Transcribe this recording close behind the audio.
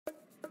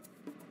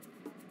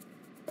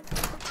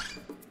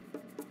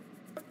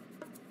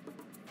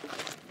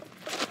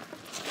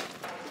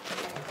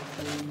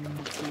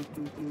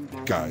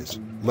Guys,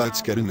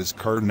 let's get in this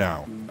car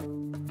now.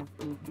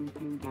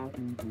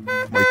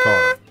 My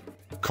car.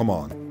 Come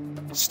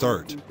on.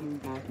 Start.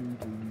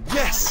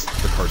 Yes!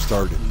 The car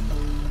started.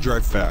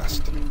 Drive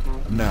fast.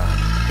 Now.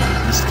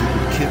 You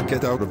stupid kid,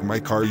 get out of my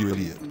car, you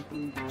idiot.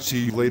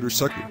 See you later,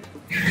 sucker.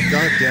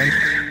 God damn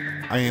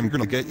it. I am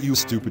gonna get you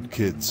stupid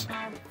kids.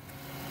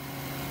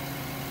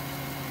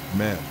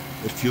 Man,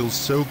 it feels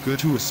so good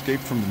to escape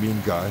from the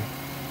mean guy.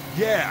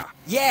 Yeah!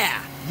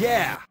 Yeah!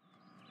 Yeah!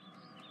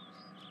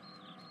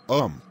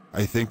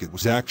 I think it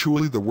was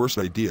actually the worst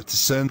idea to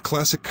send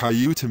Classic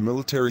Caillou to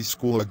military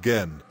school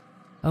again.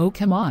 Oh,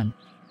 come on.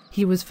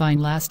 He was fine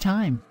last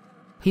time.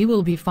 He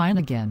will be fine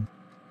again.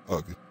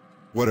 Ugh.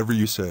 Whatever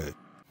you say.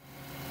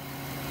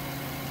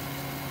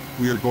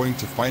 We are going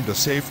to find a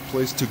safe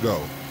place to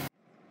go.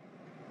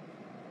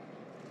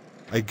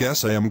 I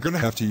guess I am gonna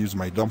have to use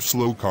my dumb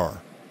slow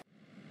car.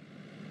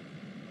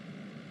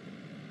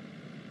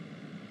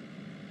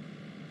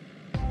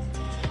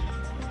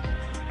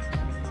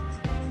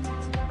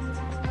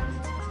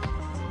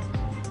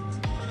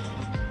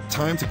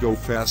 Time to go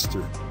faster.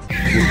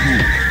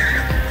 Woohoo!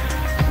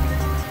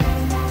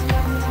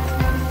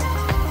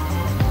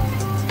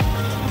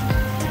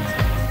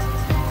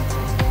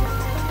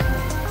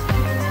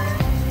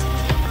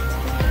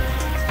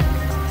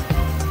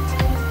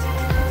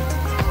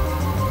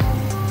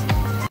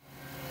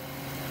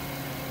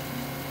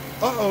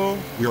 Uh-oh,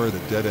 we are at a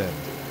dead end.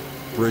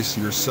 Brace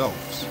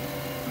yourselves.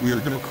 We are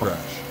gonna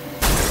crash.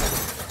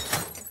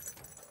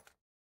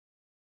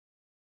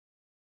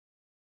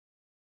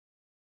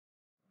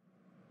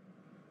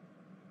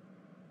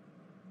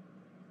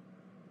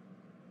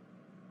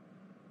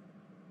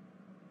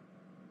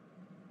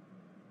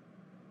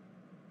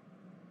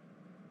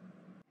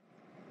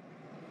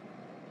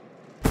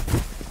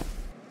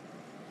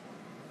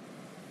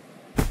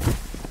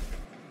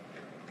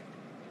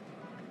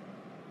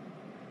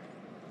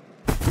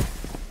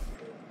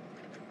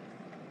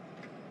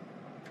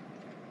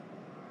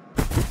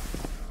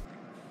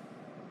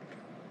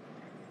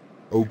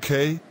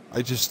 Okay,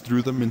 I just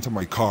threw them into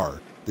my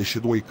car. They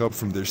should wake up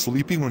from their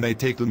sleeping when I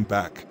take them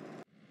back.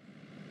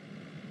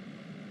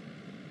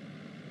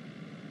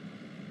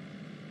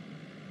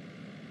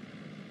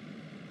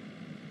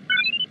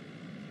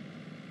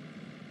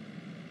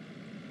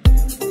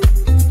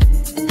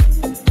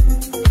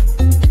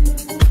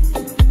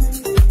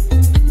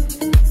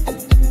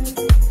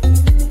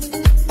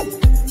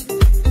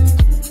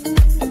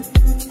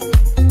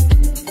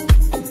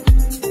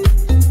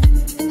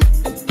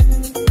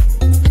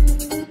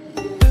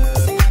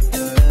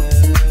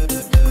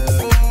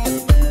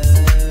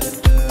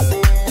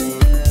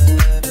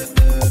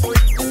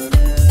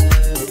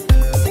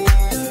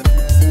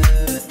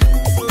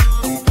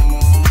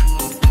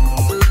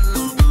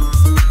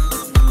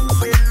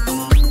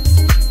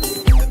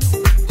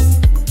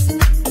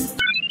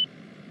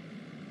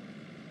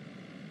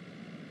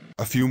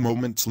 A few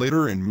moments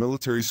later in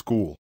military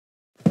school.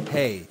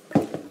 Hey,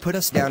 put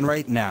us down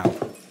right now.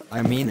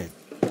 I mean it.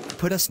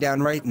 Put us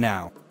down right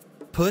now.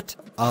 Put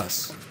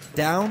us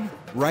down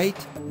right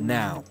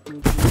now.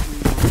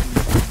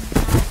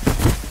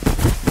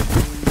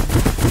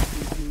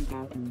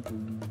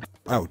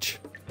 Ouch.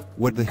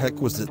 What the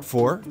heck was it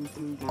for?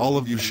 All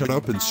of you shut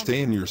up and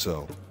stay in your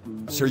cell.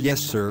 Sir, yes,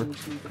 sir.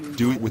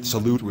 Do it with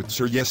salute with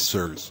sir, yes,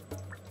 sirs.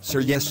 Sir,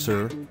 yes,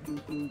 sir.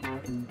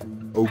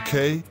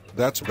 Okay,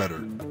 that's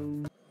better.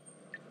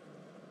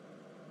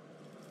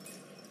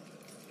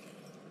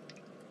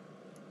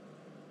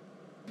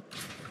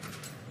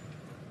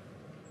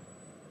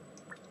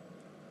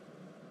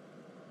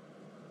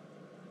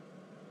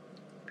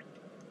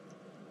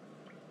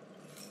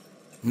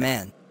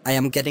 Man, I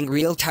am getting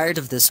real tired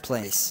of this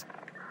place.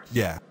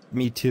 Yeah,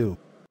 me too.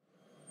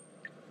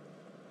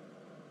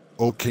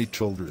 Okay,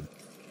 children.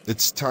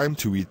 It's time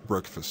to eat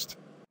breakfast.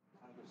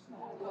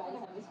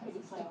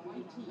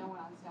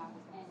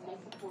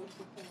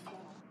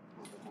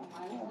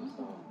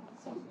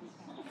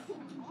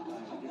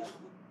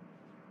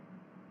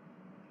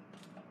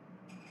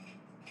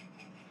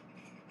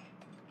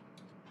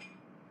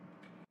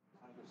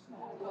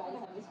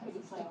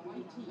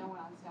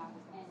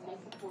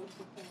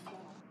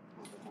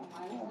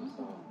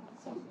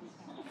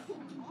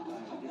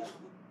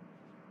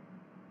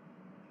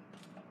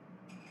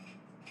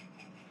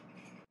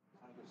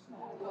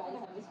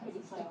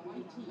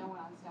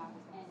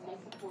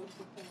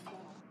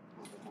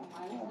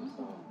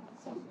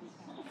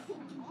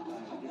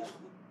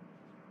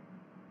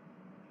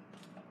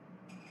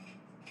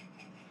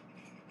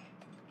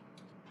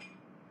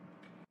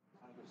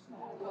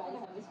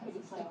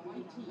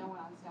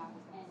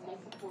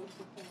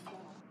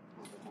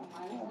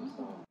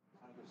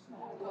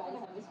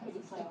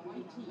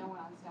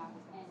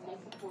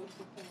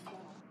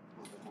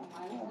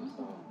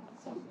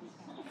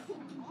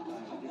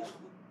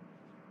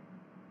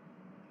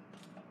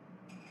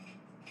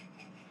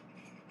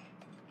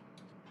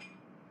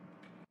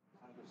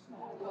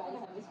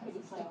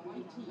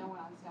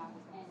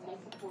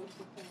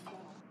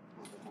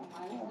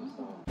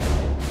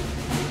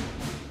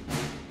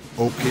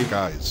 Okay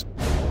guys,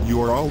 You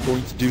are all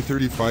going to do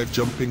 35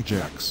 jumping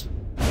jacks.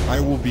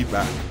 I will be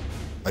back.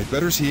 I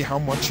better see how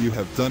much you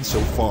have done so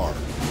far.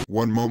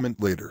 1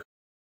 moment later.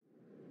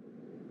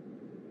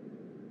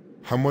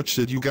 How much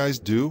did you guys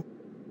do?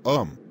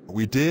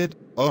 We did,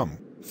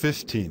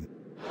 15.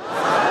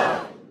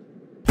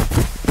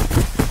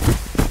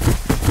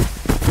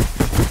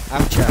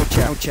 Ouch, ouch,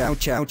 ouch,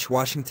 ouch, ouch,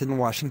 Washington,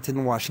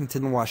 Washington,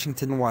 Washington,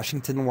 Washington,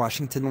 Washington,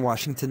 Washington,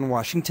 Washington,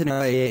 Washington,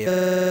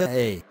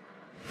 hey.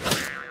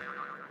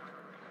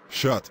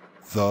 Shut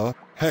the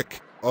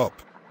heck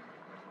up.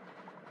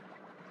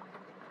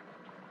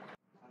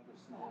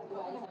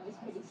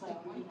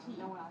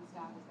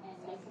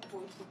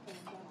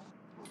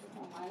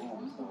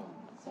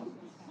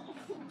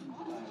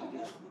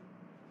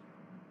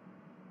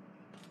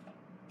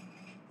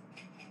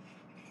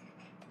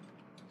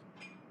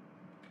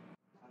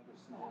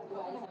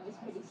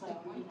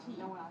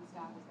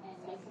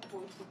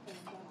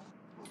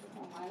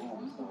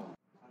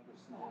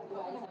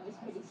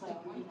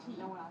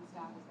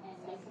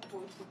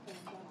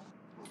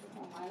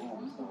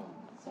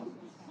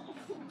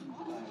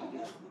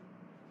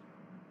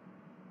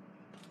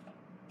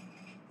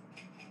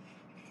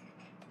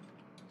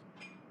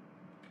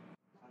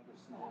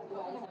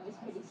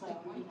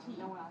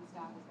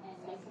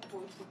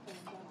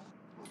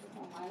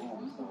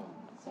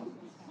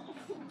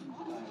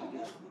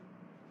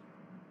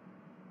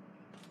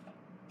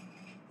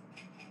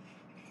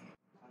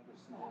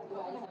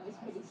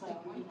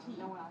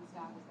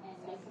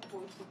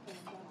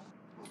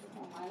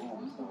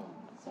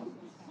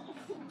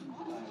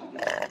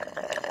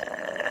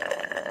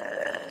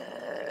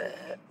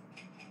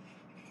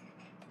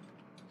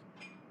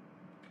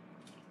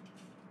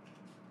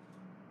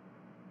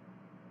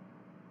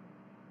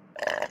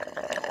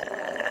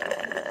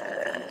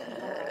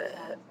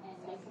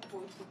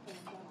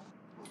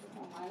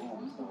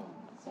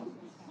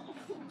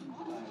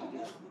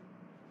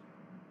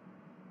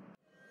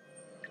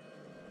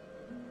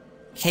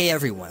 Hey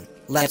everyone,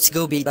 let's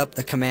go beat up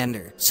the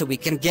commander so we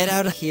can get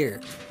out of here.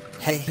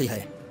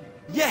 Hey.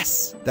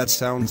 Yes! That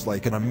sounds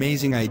like an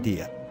amazing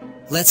idea.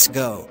 Let's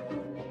go.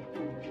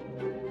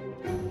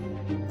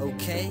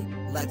 Okay,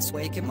 let's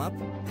wake him up,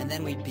 and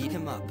then we beat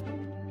him up.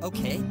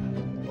 Okay?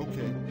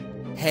 Okay.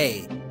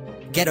 Hey,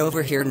 get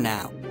over here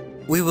now.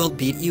 We will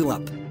beat you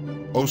up.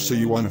 Oh, so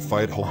you want to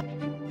fight, huh?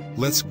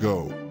 Let's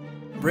go.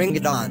 Bring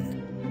it on.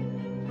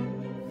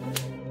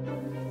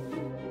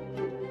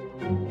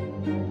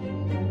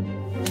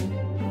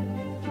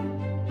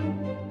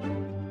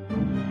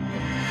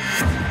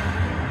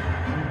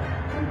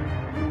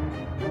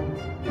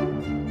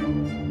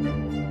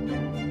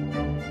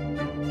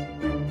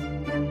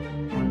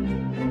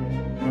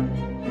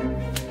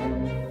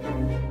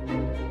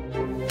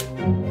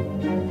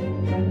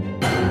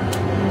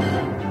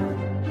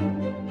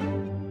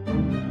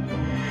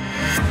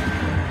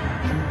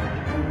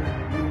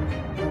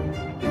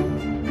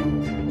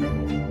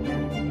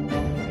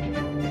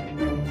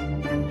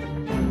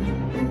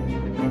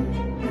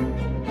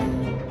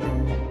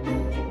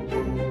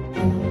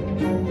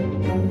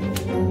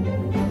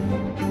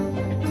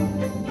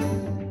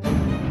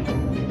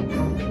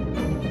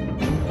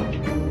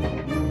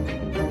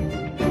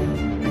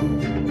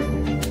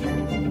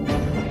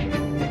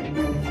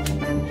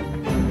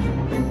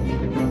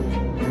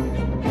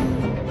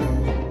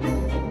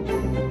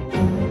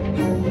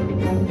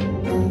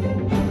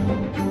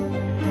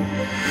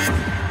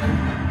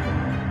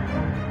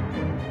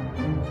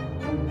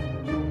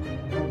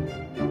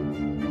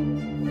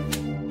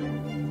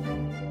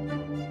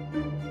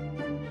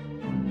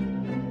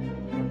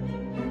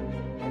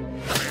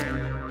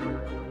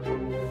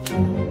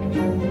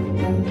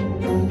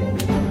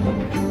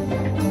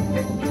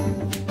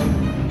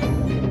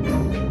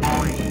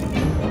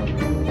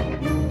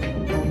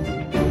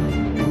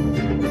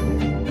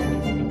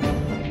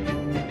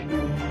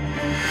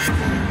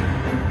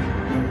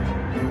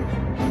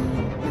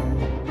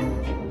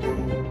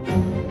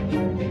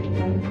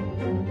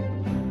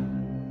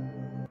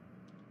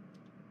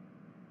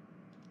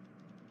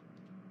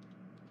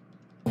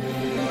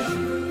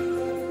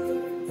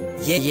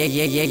 Yeah.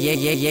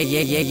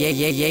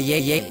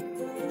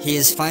 He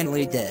is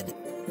finally dead.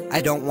 I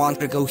don't want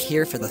to go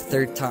here for the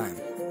 3rd time.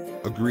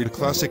 Agreed,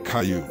 classic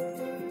Caillou.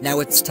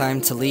 Now it's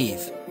time to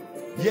leave.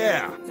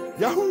 Yeah!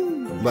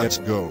 Yahoo! Let's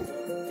go.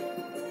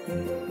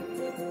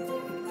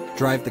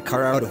 Drive the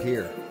car out of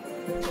here.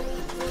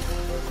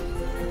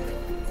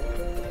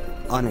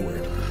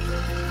 Onward.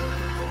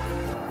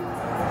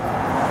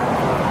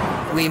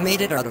 We made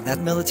it out of that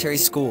military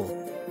school.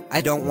 I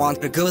don't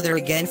want to go there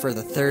again for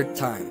the 3rd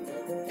time.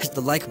 Hit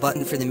the like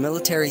button for the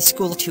Military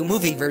School 2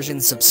 movie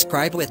version,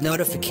 subscribe with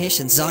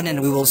notifications on,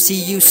 and we will see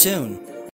you soon.